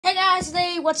Hey guys,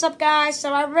 today, what's up guys?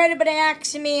 So everybody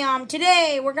asking me,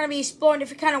 today we're going to be exploring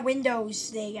different kind of windows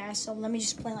today guys. So let me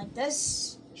just play like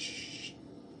this.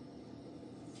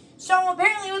 So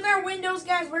apparently with our windows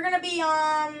guys, we're going to be,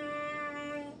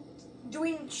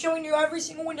 showing you every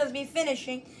single window to be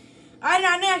finishing. I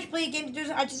didn't actually play a game to do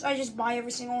this, I just buy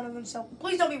every single one of them, so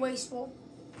please don't be wasteful.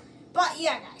 But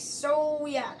yeah guys, so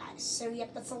yep,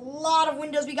 that's a lot of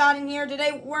windows we got in here.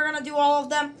 Today we're going to do all of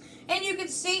them. And you can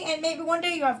see, and maybe one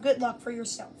day you have good luck for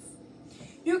yourself.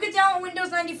 You can download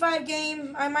Windows 95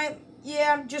 game.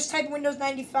 Just type Windows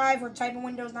 95 or type in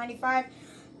Windows 95.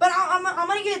 But I'm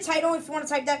going to get a title if you want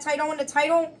to type that title in the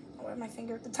title. Oh, where's my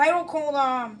finger? The title called,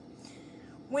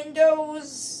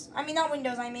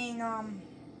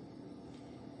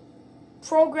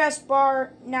 Progress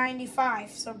Bar 95.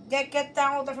 So get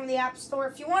downloaded from the App Store.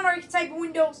 If you want, or you can type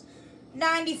Windows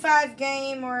 95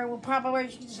 game, or it will pop up, or you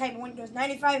can just type Windows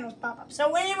 95 and it'll pop up.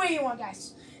 So anywhere you want,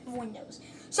 guys, Windows.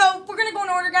 So we're gonna go in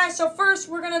order, guys. So first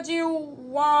we're gonna do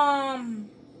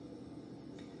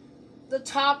the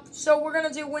top. So we're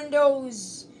gonna do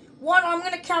Windows 1. I'm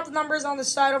gonna count the numbers on the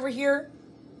side over here.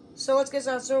 So let's get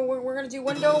started. So we're gonna do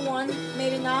Window 1.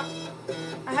 Maybe not.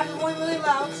 I have the one really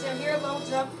loud, so here it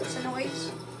loads up. It's a noise.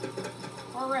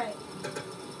 All right.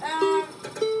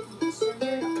 So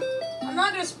here. I'm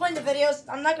not gonna explain the videos.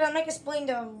 I'm not gonna explain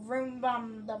the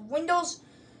windows.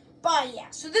 But yeah,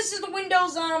 so this is the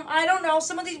windows. I don't know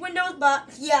some of these windows, but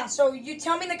yeah. So you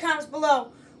tell me in the comments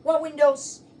below what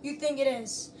windows you think it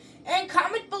is, and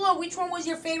comment below which one was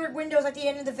your favorite windows at the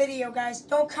end of the video, guys.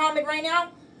 Don't comment right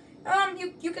now.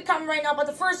 You can comment right now, but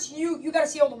the first you gotta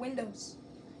see all the windows.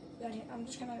 I'm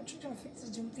just gonna fix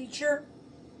the zoom feature.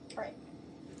 All right.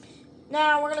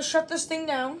 Now we're gonna shut this thing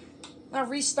down. I'll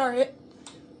restart it.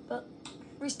 But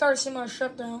restart similar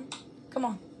shutdown. Come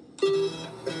on.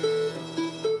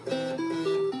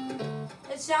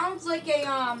 It sounds like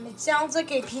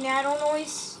a piano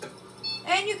noise.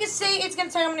 And you can see it's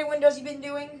gonna tell you how many windows you've been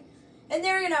doing. And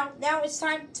there you go. Now it's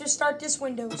time to start this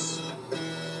Windows.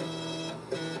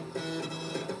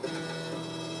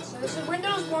 So this is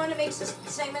Windows 1. It makes the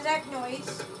same exact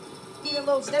noise, even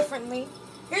though it's differently.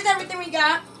 Here's everything we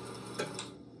got.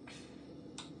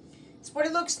 What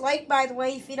it looks like, by the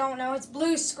way, if you don't know. It's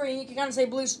blue screen. You can kind of say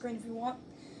blue screen if you want.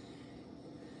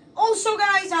 Also,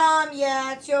 guys,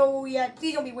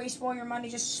 please don't be wasting all your money.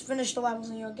 Just finish the levels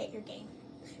and you'll get your game.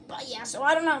 But yeah, so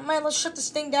I don't know. Man, let's shut this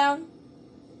thing down.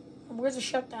 Where's the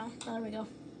shutdown? Oh, there we go.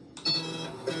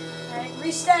 Alright,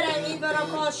 reset I need, but I'll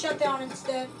call it shutdown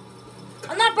instead.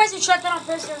 I'm not pressing shutdown, I'm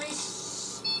pressing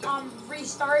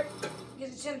restart,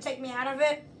 because it's going to take me out of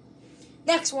it.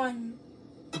 Next one.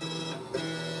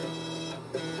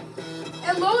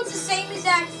 It loads the same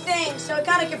exact thing, so it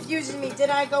kind of confuses me.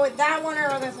 Did I go with that one or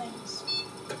other things?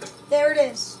 There it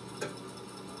is.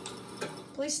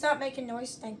 Please stop making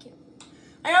noise. Thank you.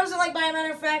 I also like, by a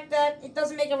matter of fact, that it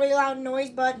doesn't make a really loud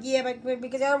noise, but yeah,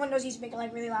 because the other windows used to make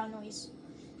really loud noise.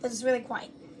 Because it's really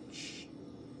quiet. Shh.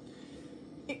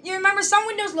 You remember some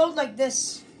windows load like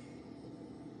this.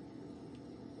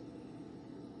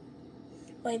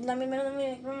 Wait, let me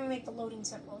make the loading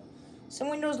symbol. Some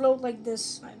windows load like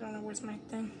this. I don't know where's my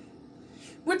thing.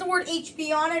 With the word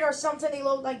HP on it or something, they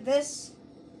load like this.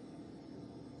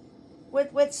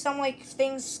 With some like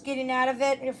things getting out of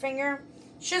it, your finger.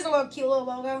 It's just a little cute little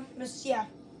logo. Just yeah.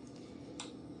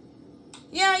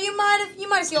 Yeah, you might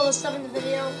have seen all this stuff in the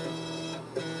video.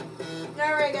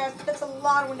 Alright guys, that's a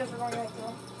lot of windows we're going right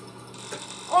through.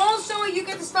 Also, you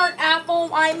get to start Apple,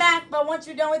 iMac, but once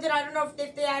you're done with it, I don't know if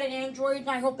they added Android.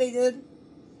 I hope they did.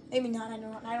 Maybe not. I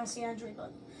don't see Android,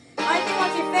 but I think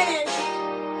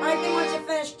once you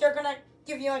finish, they're gonna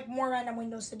give you like more random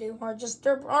windows to do, or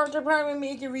they're probably gonna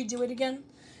make you redo it again.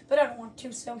 But I don't want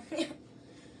to. So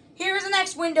here's the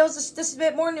next Windows. This is a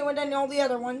bit more newer than all the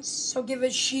other ones. So give a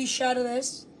sheesh out of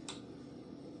this.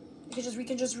 We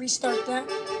can just restart that.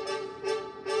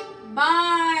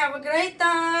 Bye. Have a great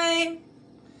time.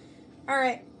 All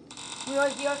right. You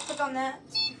have to click on that.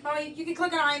 Oh, you can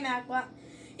click on iMac, but.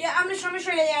 Yeah, I'm just trying to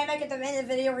show you the iMac at the end of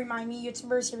the video. Remind me,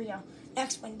 YouTubers. Here we go.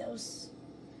 Next Windows.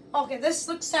 Okay, this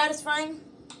looks satisfying.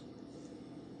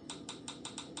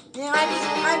 Yeah, I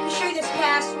can show you this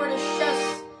password. It's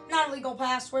just not a legal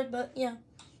password, but yeah.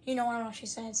 You know what I'm actually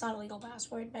saying. It's not a legal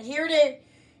password. But here it is.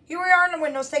 Here we are in the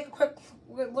Windows. Take a quick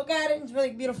look at it. It's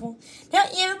really beautiful. Now,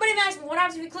 everybody asked me, what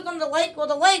happens if you click on the link? Well,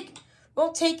 the link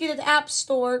will take you to the App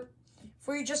Store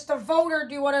for you just to vote or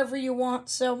do whatever you want.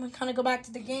 So, I'm going to kind of go back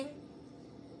to the game.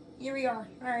 Here we are.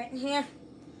 Alright, yeah.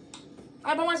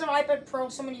 I bought myself an iPad Pro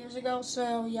so many years ago,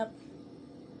 so, yep.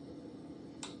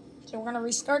 So we're going to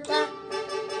restart that.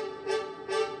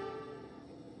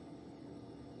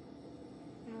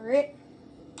 accurate.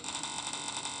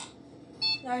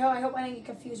 I hope I didn't get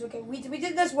confused. Okay, we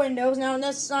did this Windows. Now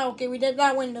this okay. We did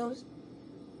that Windows.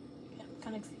 Okay, I'm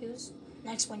kind of confused.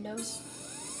 Next Windows.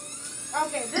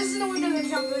 Okay, this is the window that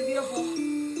sounds really beautiful.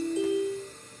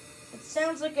 It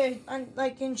sounds like a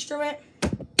instrument.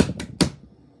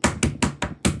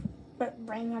 But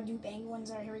brain not do bang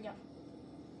ones are. Here we go.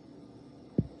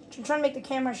 I'm trying to make the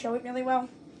camera show it really well.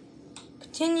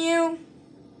 Continue.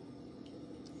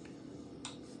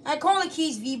 I call the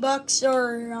keys V-Bucks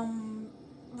or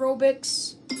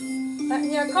Robux.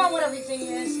 Yeah, call whatever you think it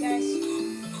is, guys.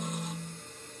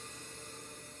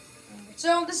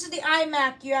 So this is the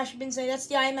iMac. You actually been saying that's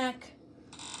the iMac.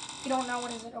 You don't know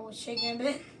what is it? Oh, it's shaking a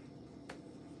bit.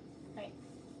 Right.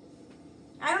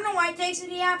 I don't know why it takes it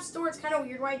to the App Store. It's kind of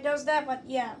weird why it does that, but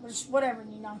yeah, just whatever,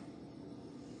 you know.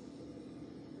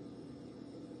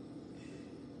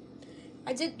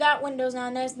 I did that Windows now.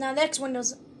 Now next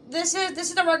Windows. This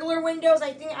is the regular Windows.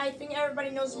 I think everybody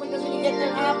knows Windows when you get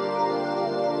their app.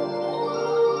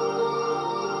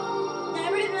 Now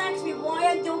everybody asks me why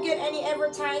I don't get any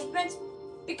advertisements.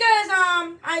 Because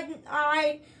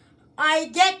I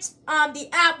get the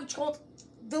app which called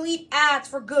delete ads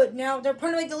for good. Now they're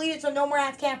permanently deleted, so no more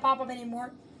ads can't pop up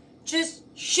anymore. Just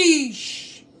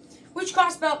sheesh. Which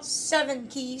costs about 7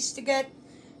 keys to get.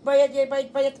 But you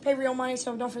have to pay real money,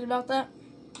 so don't forget about that.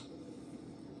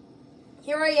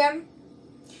 Here I am.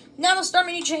 Now the start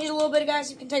menu changed a little bit,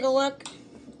 guys. You can take a look.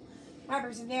 My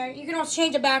person there. You can also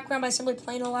change the background by simply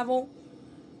playing a level.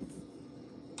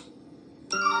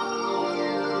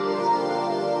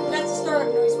 That's the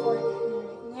startup noise for it.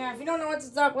 Yeah, if you don't know what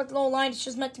the little line, it's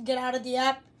just meant to get out of the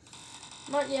app.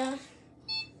 But yeah,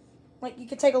 like you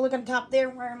can take a look on top there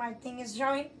where my thing is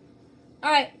showing.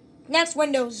 All right, next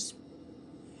Windows.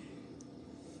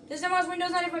 This is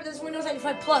Windows 95. This is Windows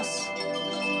 95 Plus.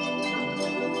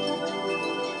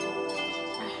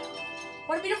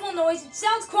 What a beautiful noise. It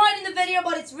sounds quiet in the video,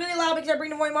 but it's really loud because I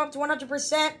bring the volume up to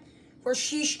 100% for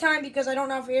sheesh time because I don't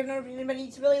know if anybody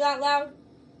needs really that loud.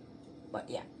 But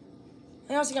yeah.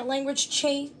 I also got language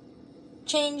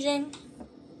changing.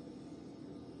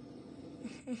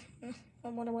 I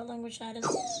wonder what language that is.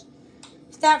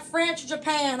 Is that French or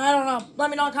Japan? I don't know. Let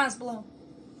me know in the comments below.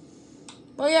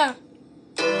 But yeah.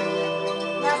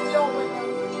 That's the old window.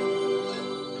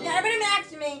 Now everybody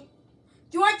asking me,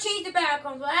 do I change the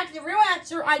backgrounds? Well, actually, the real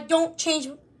answer, I don't change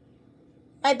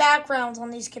my backgrounds on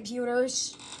these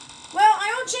computers. Well, I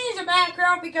don't change the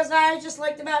background because I just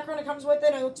like the background that comes with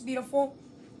it. It looks beautiful.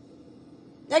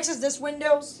 Next is this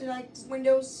Windows. Like this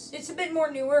Windows. It's a bit more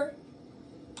newer.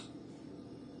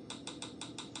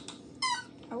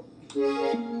 Oh.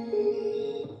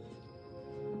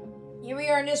 Here we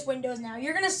are in this Windows now.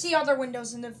 You're going to see other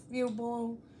Windows in the view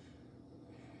below.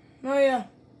 Oh, yeah.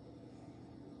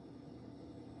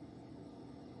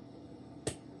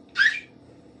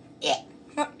 Yeah.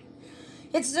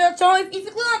 So if you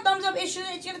click on thumbs up, it's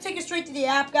going to take you straight to the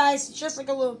app, guys. It's just like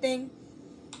a little thing.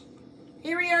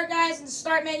 Here we are, guys, in the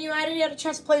start menu. I didn't have a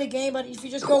chance to play the game, but if you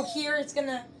just go here, it's going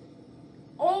to...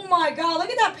 Oh, my God. Look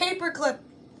at that paperclip.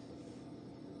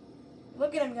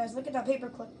 Look at him, guys. Look at that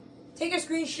paperclip. Take a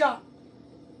screenshot.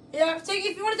 Yeah,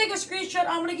 if you want to take a screenshot,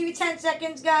 I'm gonna give you 10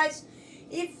 seconds, guys.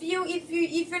 If you're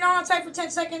not on time for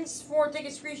 10 seconds for take a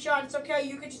screenshot, it's okay.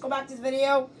 You can just go back to the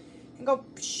video and go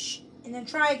psh, and then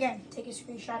try again. Take a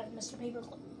screenshot of Mr.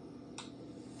 Paperclip.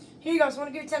 Here you go. So I'm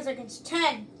gonna give you 10 seconds.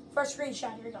 10 for a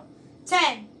screenshot. Here we go.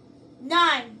 10,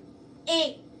 9,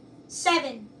 8,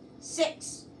 7,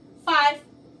 6, 5,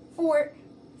 4,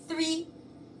 3,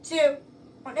 2,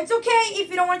 1. It's okay if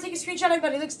you don't want to take a screenshot of it,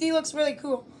 but he looks really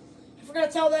cool. I forgot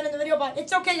to tell that in the video, but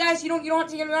it's okay, guys. You don't have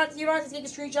to take a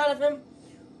screenshot of him.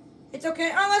 It's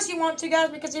okay, unless you want to,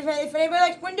 guys. Because if anybody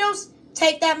likes Windows,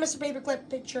 take that Mr. Paperclip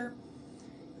picture.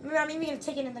 I'm even gonna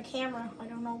take it in the camera. I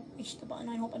don't know. Reach the button.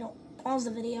 I hope I don't pause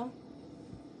the video.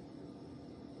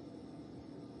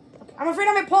 Okay. I'm afraid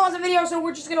I might pause the video, so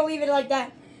we're just gonna leave it like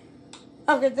that.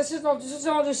 Okay, this is all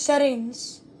just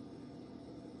settings.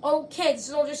 Okay, this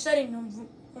is all just setting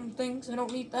on things. I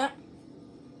don't need that.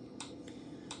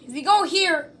 If you go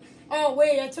here, oh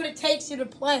wait, that's what it takes you to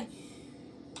play.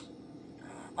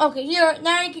 Okay, here,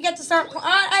 now you can get to start.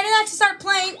 I didn't actually start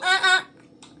playing.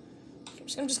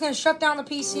 I'm just gonna shut down the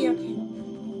PC. Okay.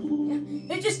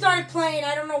 It just started playing.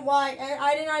 I don't know why.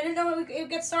 I didn't know it would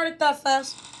get started that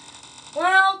fast.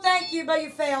 Well, thank you, but you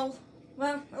failed.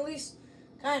 Well, at least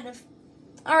kind of.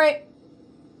 All right.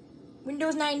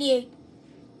 Windows 98.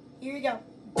 Here you go.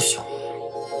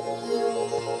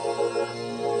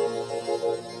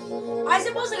 I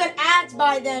suppose I got ads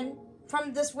by then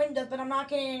from this window, but I'm not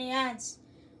getting any ads.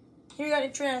 Here you got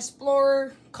Internet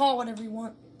Explorer, call whatever you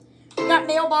want. Got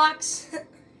mailbox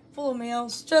full of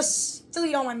mails. Just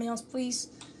delete all my mails, please.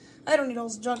 I don't need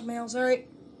those junk mails, alright?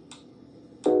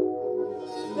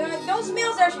 Those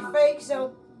mails are actually fake,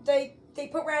 so they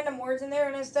put random words in there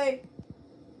and they say,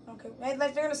 okay, like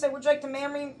they're gonna say, would you like to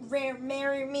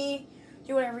marry me?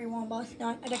 Do whatever you want, but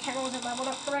no, the camera wasn't leveled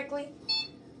up correctly.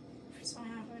 So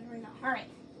there we go. Alright.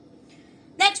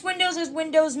 Next Windows is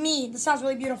Windows Me. This sounds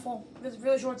really beautiful. This is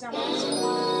really short sound.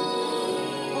 Oh,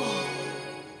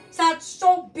 sounds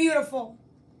so beautiful.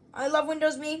 I love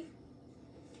Windows Me.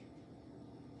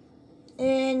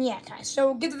 And yeah, guys.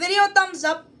 So give the video a thumbs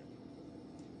up,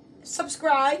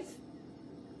 subscribe,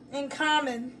 and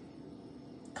comment.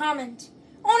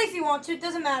 Only if you want to. It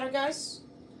doesn't matter, guys.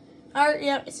 Alright,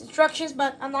 yeah, it's instructions,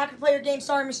 but I'm not gonna play your game.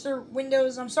 Sorry, Mr.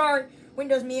 Windows. I'm sorry,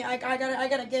 Windows Me. I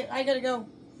gotta go.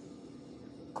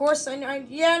 Of course,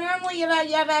 yeah. Normally you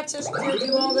have access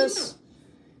to all this.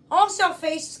 Also,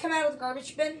 faces come out of the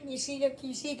garbage bin. You see,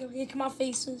 they come out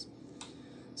faces.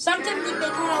 Sometimes they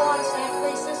come out a lot of sad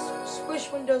faces. Squish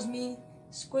Windows Me.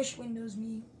 Squish Windows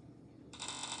Me.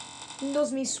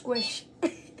 Windows Me squish.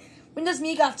 Windows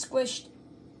Me got squished.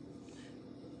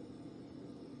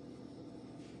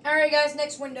 Alright guys,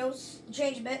 next Windows.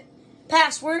 Change a bit.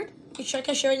 Password. You check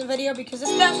and show you the video because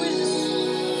this password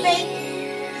is fake.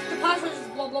 The password is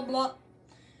blah blah blah.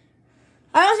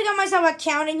 I also got myself an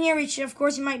account in here, which of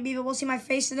course you might be able to see my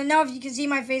face. And then now if you can see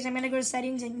my face, I'm gonna go to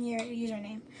settings and here,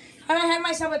 username. I'm gonna have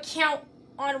myself an account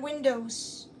on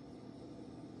Windows.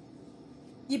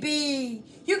 Yippee.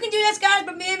 You can do this, guys,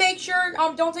 but make sure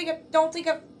don't take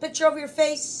a picture of your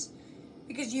face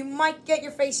because you might get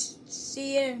your face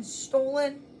seen and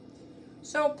stolen.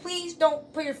 So please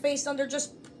don't put your face under.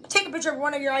 Just take a picture of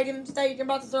one of your items that you're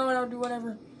about to throw in or do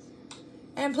whatever.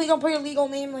 And please don't put your legal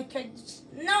name,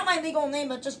 not my legal name,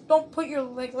 but just don't put your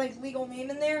like legal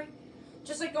name in there.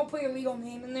 Just don't put your legal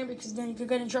name in there because then you could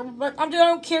get in trouble. But I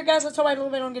don't care, guys. Let's hope I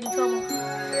don't get in trouble.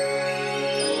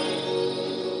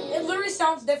 It literally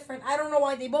sounds different. I don't know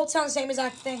why. They both sound the same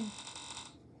exact thing.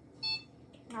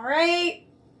 All right.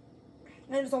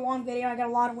 It was a long video. I got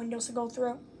a lot of windows to go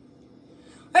through.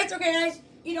 Alright, it's okay, guys.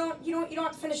 You don't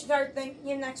have to finish the entire thing. You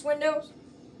have next Windows.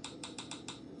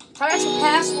 I got some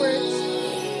passwords.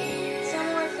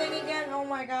 Similar thing again. Oh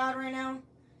my god, right now.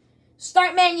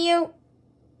 Start menu.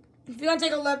 If you want to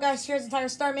take a look, guys, here's the entire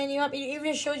start menu up. It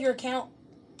even shows your account.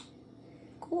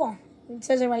 Cool. It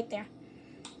says it right there.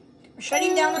 We're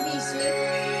shutting down the PC.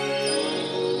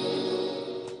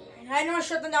 And I know I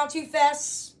shut them down too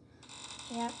fast.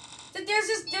 Yeah. There's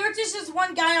just this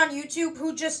one guy on YouTube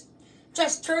who just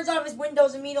turns off his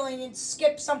windows immediately and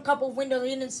skips some couple of windows he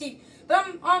didn't see. But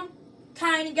I'm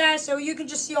kind, guys, so you can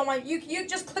just see all my. You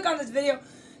just click on this video,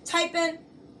 type in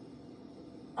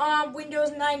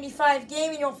Windows 95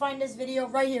 game, and you'll find this video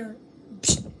right here.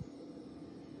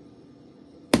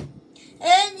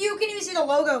 And you can even see the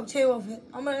logo too of it.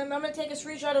 I'm gonna take a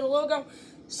screenshot of the logo,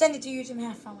 send it to you, and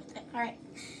have fun with it. All right.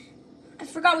 I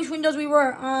forgot which Windows we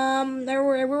were. We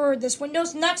were this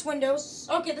Windows, next Windows.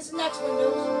 Okay, this is next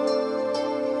Windows.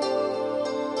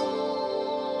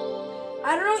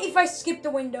 I don't know if I skipped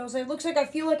the windows. It looks like I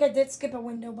feel like I did skip a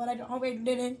window, but I hope I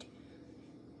didn't.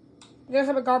 You guys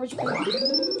have a garbage bin.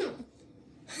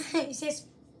 He says,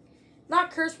 not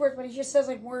curse words, but he just says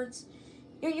like words.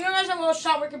 You guys have a little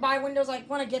shop where you can buy windows. Like,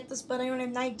 want to get this, but I only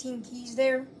have 19 keys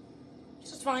there.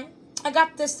 This is fine. I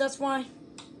got this. That's why.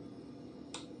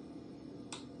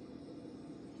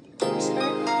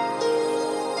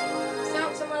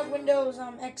 Windows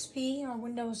XP or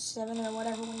Windows 7 or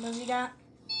whatever Windows you got.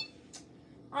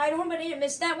 I hope I didn't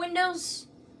miss that Windows.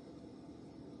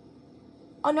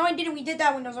 Oh no, I didn't. We did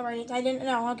that Windows already. I didn't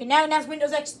know. Okay, now that's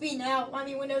Windows XP.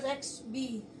 Windows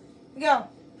XB. We go.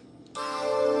 It's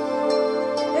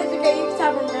okay. You can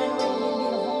tap them randomly.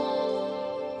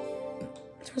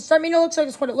 Beautiful. So start menu looks like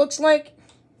this. What it looks like.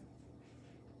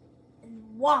 And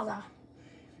voila.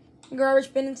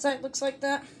 Garbage bin inside looks like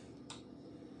that.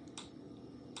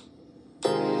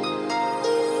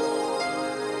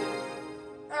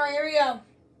 Alright, here we go.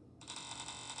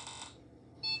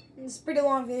 It's a pretty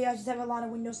long video. I just have a lot of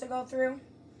windows to go through.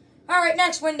 Alright,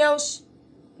 next Windows.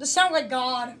 This sounds like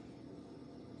God.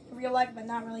 In real life, but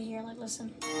not really here. Like,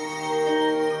 listen.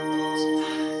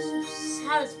 It's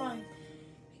satisfying.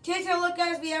 Take a look,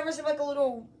 guys. We ever see like a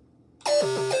little...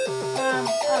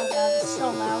 oh god, it's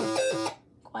so loud.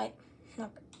 Quiet.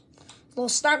 Look. Little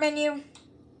start menu.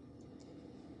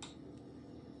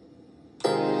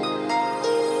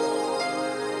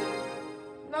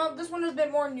 No, this one is a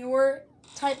bit more newer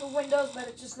type of Windows, but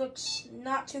it just looks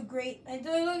not too great. It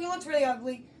looks really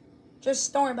ugly.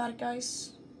 Just don't worry about it,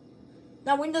 guys.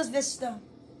 Now, Windows Vista.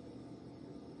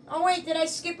 Oh wait, did I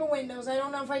skip a Windows? I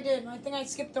don't know if I did. I think I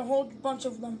skipped a whole bunch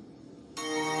of them. But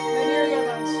here we go,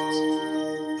 guys.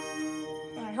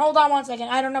 Alright, hold on one second.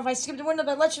 I don't know if I skipped a window,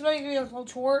 but let's show you a little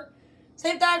tour.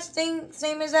 Same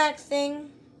exact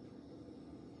thing.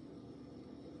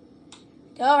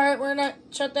 Alright, we're gonna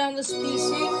shut down this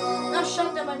PC. Not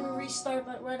shut down, I mean restart,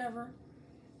 but whatever.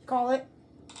 Call it.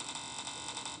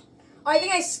 I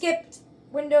think I skipped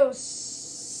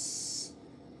Windows.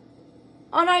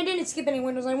 Oh no, I didn't skip any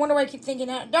Windows. I wonder why I keep thinking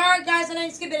that. Alright guys, I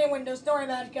didn't skip any Windows. Don't worry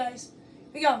about it, guys.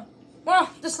 Here we go.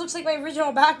 Well, this looks like my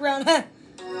original background.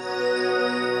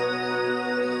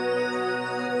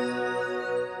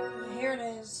 Here it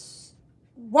is.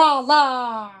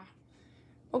 Voila!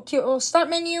 Okay, well, start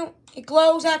menu. It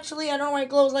glows, actually. I don't know why it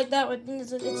glows like that. But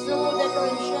it's a little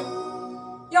decoration.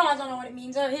 You guys don't know what it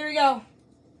means. Here we go.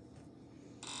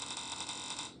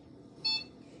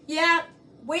 Yeah,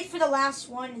 wait for the last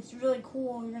one. It's really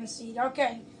cool. You're going to see it.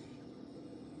 Okay.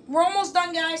 We're almost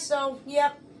done, guys. So,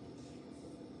 yep.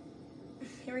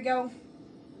 Here we go.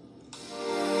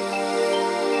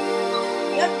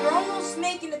 Yep, you're almost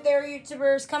making it there,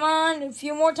 YouTubers. Come on, a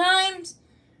few more times.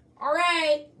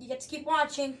 Alright, you get to keep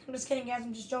watching. I'm just kidding, guys.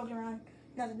 I'm just joking around.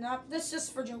 No, this is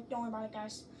just for joke. Don't worry about it,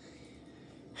 guys.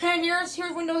 And here's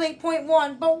Windows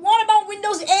 8.1. But what about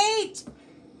Windows 8?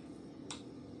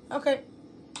 Okay.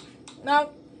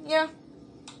 Now, yeah.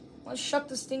 Let's shut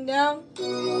this thing down.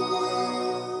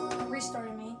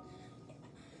 Restarting me.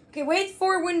 Okay, wait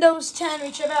for Windows 10,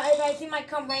 which I think might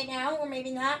come right now, or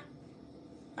maybe not.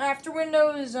 After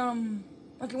Windows,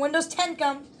 okay, Windows 10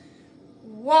 comes.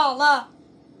 Voila!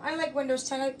 I like Windows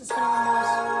 10. I like this kind of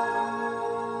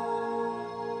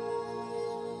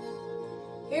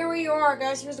Windows. Here we are,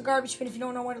 guys. Here's the garbage bin if you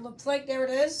don't know what it looks like. There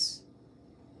it is.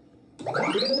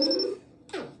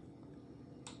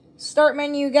 Start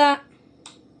menu, you got.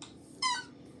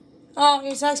 Oh,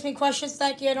 you just ask me questions.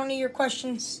 Thank you. I don't need your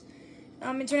questions.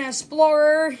 Internet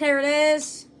Explorer. There it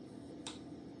is.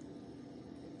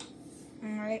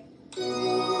 Alright.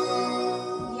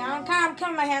 Yeah, I'm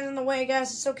kind of my hand in the way,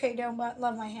 guys. It's okay, though, but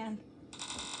love my hand.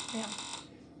 Yeah.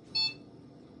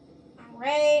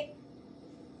 Alright.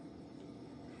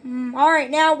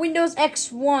 Alright, now Windows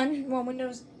X1. Well,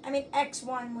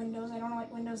 X1 Windows. I don't know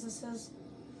what Windows this is.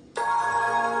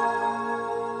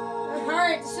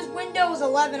 Alright, this is Windows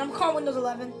 11. I'm calling Windows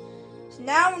 11. So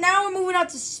now we're moving on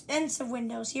to expensive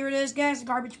Windows. Here it is, guys.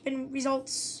 Garbage bin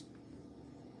results.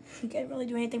 Can't really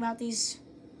do anything about these.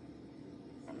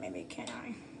 Or maybe can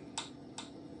I?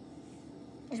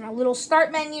 There's my little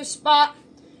start menu spot.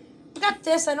 We got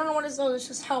this. I don't know what it is. Oh, this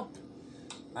just help.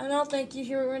 I don't think you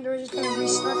hear it. We're just going to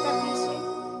restart that PC.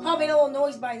 Oh, it made a little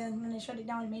noise by then. When they shut it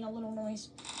down, it made a little noise.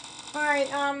 Alright,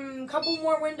 couple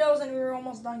more windows and we were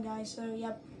almost done, guys. So,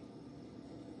 yep.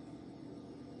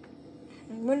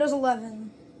 Windows 11.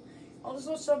 Oh, this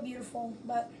looks so beautiful.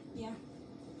 But, yeah.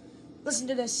 Listen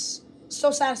to this.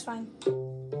 So satisfying.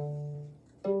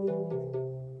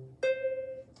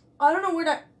 I don't know where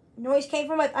that noise came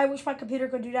from, but I wish my computer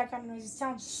could do that kind of noise. It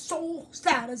sounds so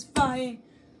satisfying.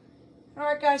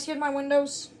 Alright, guys, here's my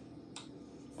windows.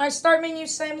 My start menu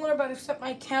is similar, but except my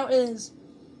account is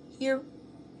here.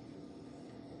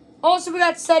 Also, we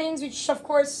got settings, which, of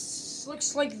course,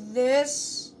 looks like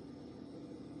this.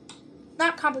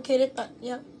 Not complicated, but,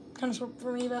 yeah, kind of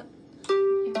for me, but,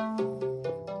 yeah.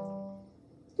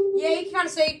 Yeah, you can kind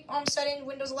of say settings,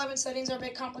 Windows 11 settings are a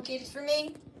bit complicated for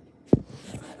me.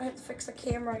 I have to fix the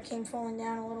camera. It came falling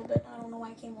down a little bit. I don't know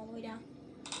why it came all the way down.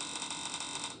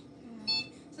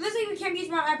 So this week we can't use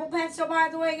my Apple Pencil, by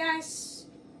the way, guys.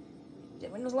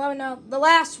 Windows 11 now. The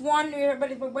last one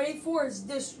everybody's been waiting for is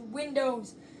this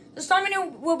Windows. The start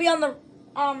menu will be on the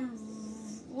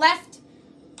left.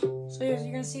 So you're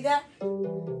gonna see that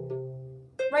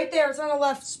right there. It's on the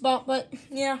left spot, but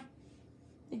yeah.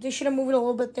 They should have moved it a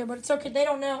little bit there, but it's okay. They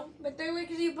don't know. But they're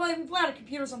because you play on a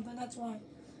computer or something. That's why.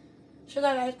 Should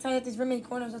I had these many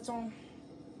corners? That's all.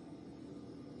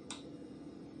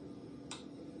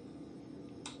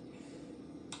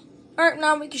 All right,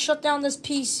 now we can shut down this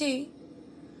PC.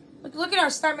 Look at our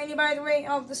start menu, by the way.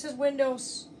 Oh, this is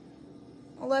Windows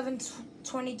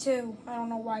 11/22. I don't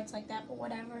know why it's like that, but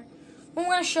whatever. We're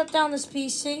gonna shut down this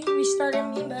PC. Restart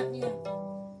it, but yeah.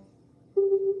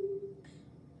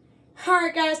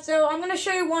 Alright guys, so I'm going to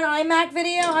show you one iMac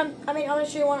video. I'm going to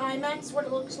show you one iMac. This is what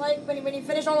it looks like when you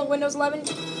finish all the Windows 11.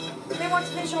 When you want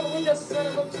to finish all the Windows, this is what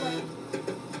it looks like.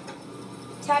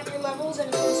 Tap your levels and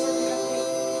it's going to start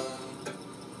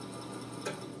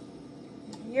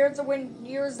the update.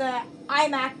 Here's the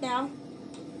iMac now.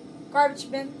 Garbage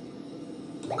bin.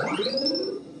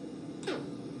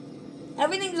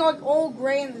 Everything's like all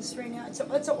gray in this right now. It's an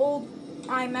old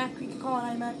iMac. We could call it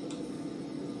iMac.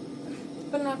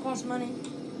 But not cost money.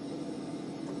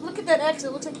 Look at that X.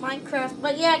 It looks like Minecraft.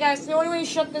 But yeah, guys, the only way to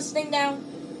shut this thing down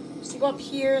is to go up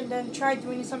here and then try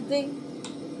doing something.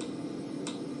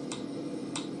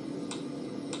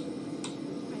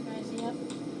 Alright, guys. Yep.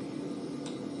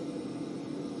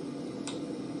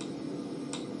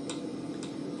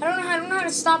 I don't know how to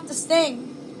stop this thing.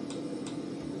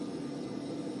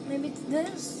 Maybe it's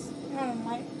this. Oh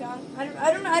my god.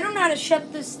 I don't know how to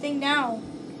shut this thing down.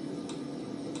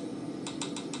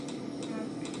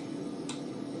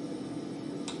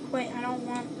 Wait, I don't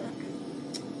want that.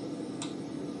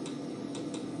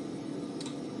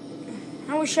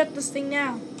 How do we shut this thing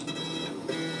down?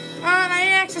 I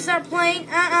didn't actually start playing.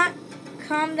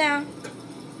 Calm down.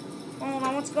 Hold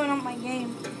on, what's going on with my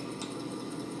game?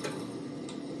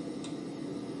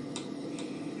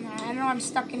 I know I'm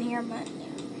stuck in here, but yeah.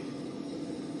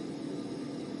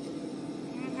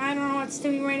 I don't know what it's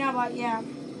doing right now, but yeah.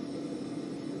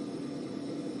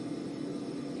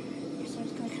 So I'm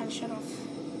just gonna kind of shut off.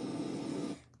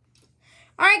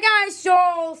 Alright guys,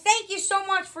 so thank you so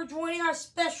much for joining our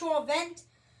special event.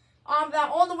 About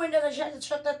all the windows, I had to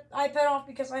shut the iPad off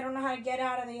because I don't know how to get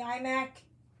out of the iMac.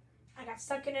 I got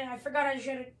stuck in it. I forgot I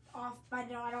shut it off. I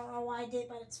don't know why I did,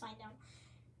 but it's fine now.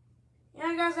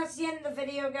 Yeah, guys, that's the end of the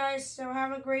video, guys. So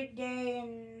have a great day,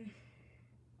 and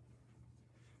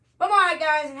bye-bye,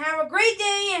 guys, and have a great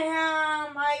day,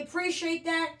 and I appreciate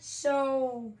that.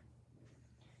 So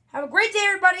have a great day,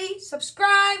 everybody.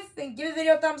 Subscribe, and give the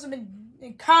video a thumbs up,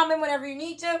 and comment whenever you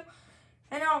need to.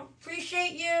 And I'll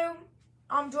appreciate you.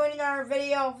 I'm joining our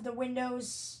video of the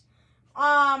Windows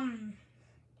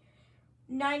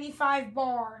 95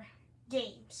 bar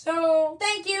game. So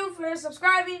thank you for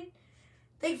subscribing.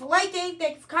 Thank you for liking.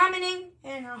 Thank you for commenting.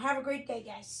 And have a great day,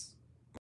 guys.